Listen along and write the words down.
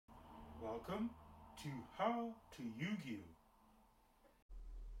Welcome to How to Yugioh.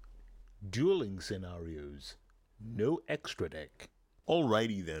 Dueling scenarios. No extra deck.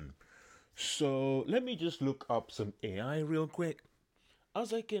 Alrighty then. So let me just look up some AI real quick.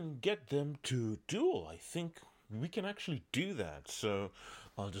 As I can get them to duel, I think we can actually do that. So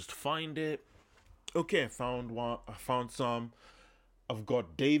I'll just find it. Okay, I found one. I found some. I've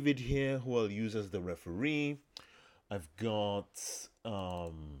got David here, who I'll use as the referee. I've got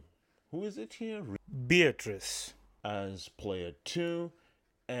who is it here? Beatrice. As player 2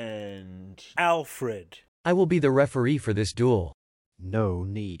 and Alfred. I will be the referee for this duel. No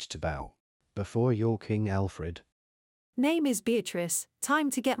need to bow before your King Alfred. Name is Beatrice. Time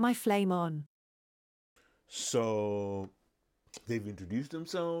to get my flame on. So they've introduced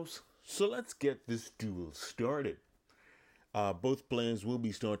themselves. So let's get this duel started. Both players will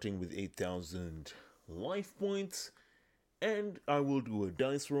be starting with 8,000 life points, and I will do a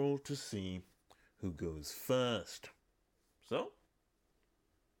dice roll to see who goes first. So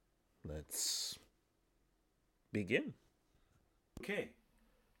let's begin. Okay,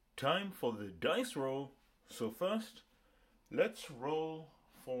 time for the dice roll. So first, let's roll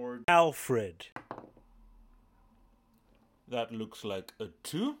for Alfred. that looks like a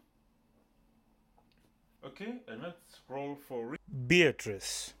 2. Okay, and let's roll for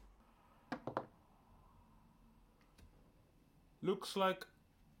Beatrice. looks like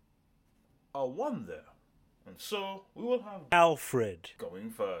a 1 there. And so we will have Alfred.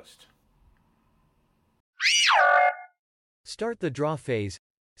 going first. Start the draw phase.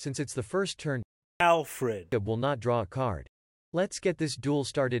 Since it's the first turn, Alfred. it will not draw a card. Let's get this duel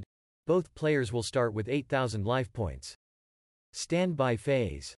started. Both players will start with 8,000 life points. Standby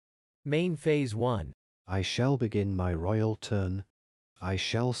phase. Main phase 1. I shall begin my royal turn. I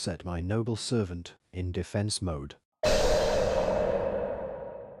shall set my noble servant in defense mode.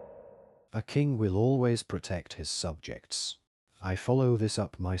 A king will always protect his subjects. I follow this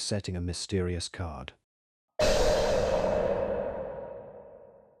up by setting a mysterious card.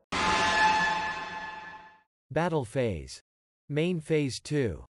 Battle phase. Main phase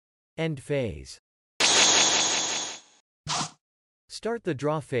 2. End phase. Start the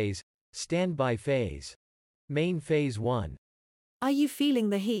draw phase. Standby phase. Main phase 1. Are you feeling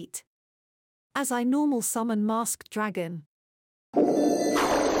the heat? As I normal summon Masked Dragon.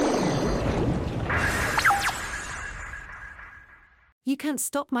 You can't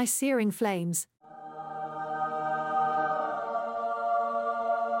stop my searing flames.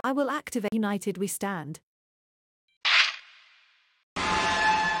 I will activate United We Stand.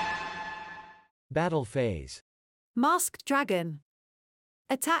 Battle phase. Masked Dragon.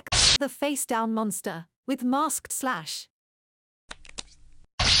 Attack the face-down monster with Masked Slash.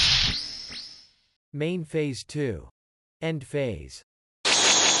 Main phase 2. End phase.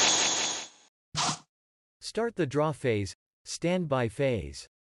 Start the draw phase. Standby phase.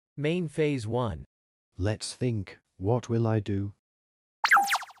 Main phase 1. Let's think, what will I do?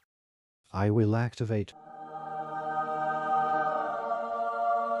 I will activate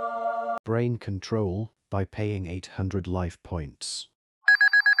Brain Control by paying 800 life points.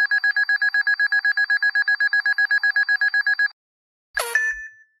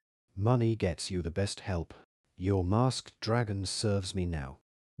 Money gets you the best help. Your Masked Dragon serves me now.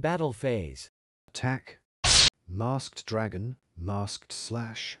 Battle phase. Attack. Masked Dragon, Masked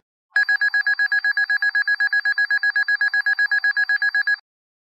Slash.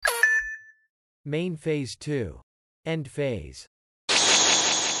 Main phase 2. End phase.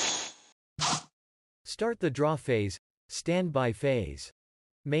 Start the draw phase. Standby phase.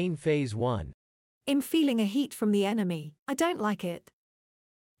 Main phase 1. I'm feeling a heat from the enemy. I don't like it.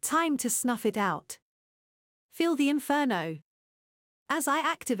 Time to snuff it out. Feel the inferno. As I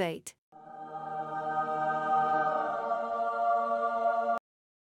activate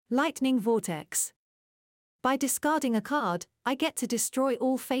Lightning Vortex. By discarding a card, I get to destroy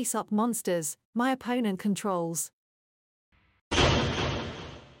all face-up monsters my opponent controls.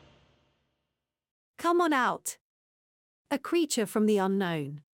 Come on out. A creature from the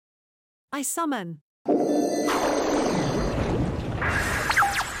unknown. I summon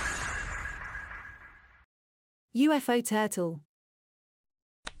UFO Turtle.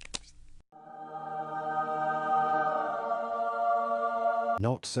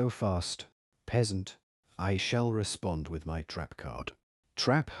 Not so fast, peasant. I shall respond with my trap card.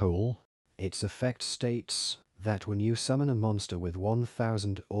 Trap Hole. Its effect states that when you summon a monster with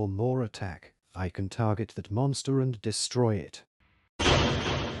 1,000 or more attack, I can target that monster and destroy it.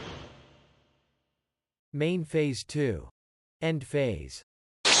 Main phase 2. End phase.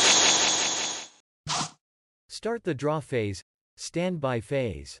 Start the draw phase. Standby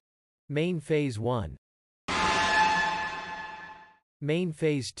phase. Main Phase 1. Main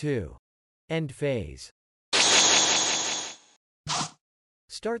Phase 2. End phase.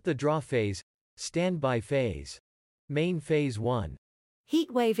 Start the draw phase, standby phase. Main Phase 1.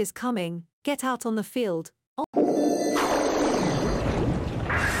 Heat wave is coming, get out on the field.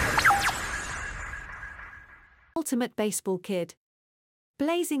 Ultimate Baseball Kid.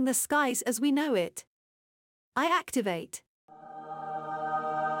 Blazing the skies as we know it. I activate.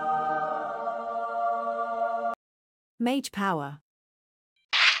 Mage Power.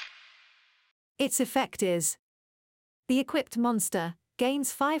 Its effect is: the equipped monster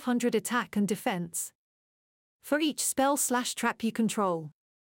gains 500 attack and defense for each spell/trap you control.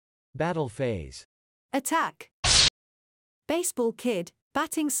 Battle phase. Attack. Baseball Kid,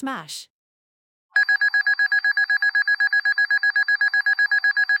 batting smash.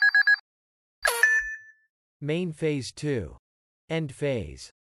 Main Phase 2. End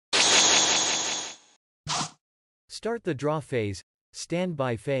phase. Start the draw phase,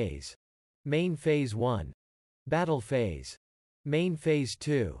 standby phase. Main Phase 1. Battle phase. Main Phase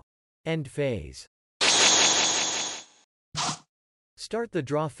 2. End phase. Start the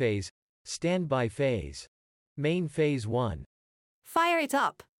draw phase, standby phase. Main Phase 1. Fire it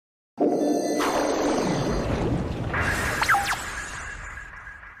up.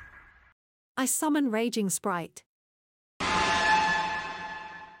 I summon Raging Sprite.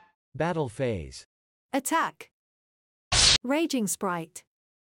 Battle phase. Attack. Raging Sprite.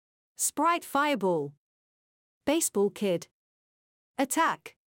 Sprite Fireball. Baseball Kid.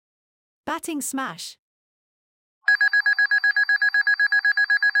 Attack. Batting smash.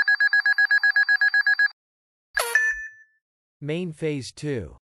 Main Phase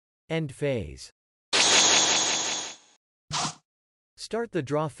 2. End phase. Start the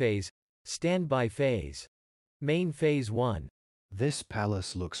draw phase, standby phase. Main Phase 1. This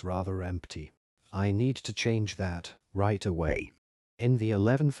palace looks rather empty. I need to change that right away. In the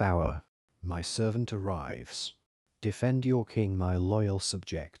 11th hour, my servant arrives. Defend your king, my loyal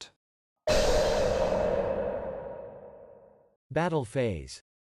subject. Battle phase.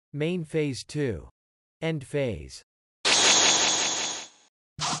 Main Phase 2. End phase.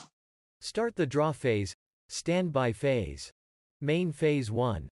 Start the draw phase, standby phase. Main Phase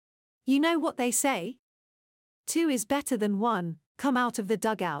 1. You know what they say? 2 is better than 1, come out of the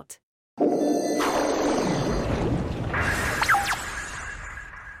dugout.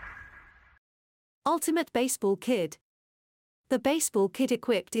 Ultimate Baseball Kid. The Baseball Kid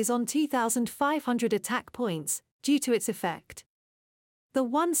equipped is on 2,500 attack points, due to its effect. The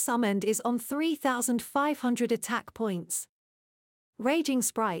one summoned is on 3,500 attack points. Raging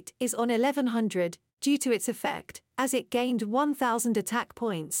Sprite is on 1,100, due to its effect, as it gained 1,000 attack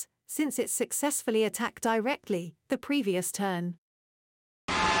points, since it successfully attacked directly, the previous turn.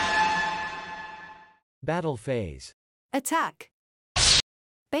 Battle phase. Attack.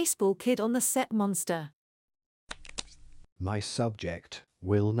 Baseball Kid on the set monster. My subject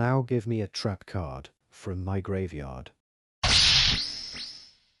will now give me a trap card from my graveyard.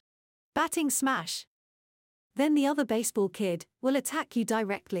 Batting smash. Then the other Baseball Kid will attack you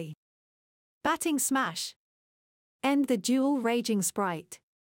directly. Batting smash. End the duel. Raging Sprite.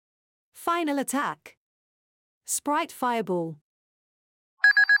 Final attack. Sprite Fireball.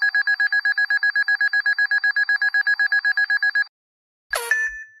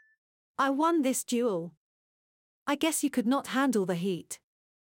 I won this duel. I guess you could not handle the heat.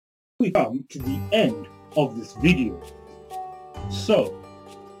 We come to the end of this video. So,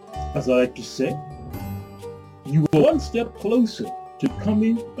 as I like to say, you are one step closer to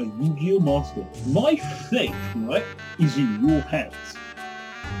becoming a Yu-Gi-Oh master. My fate, right, is in your hands.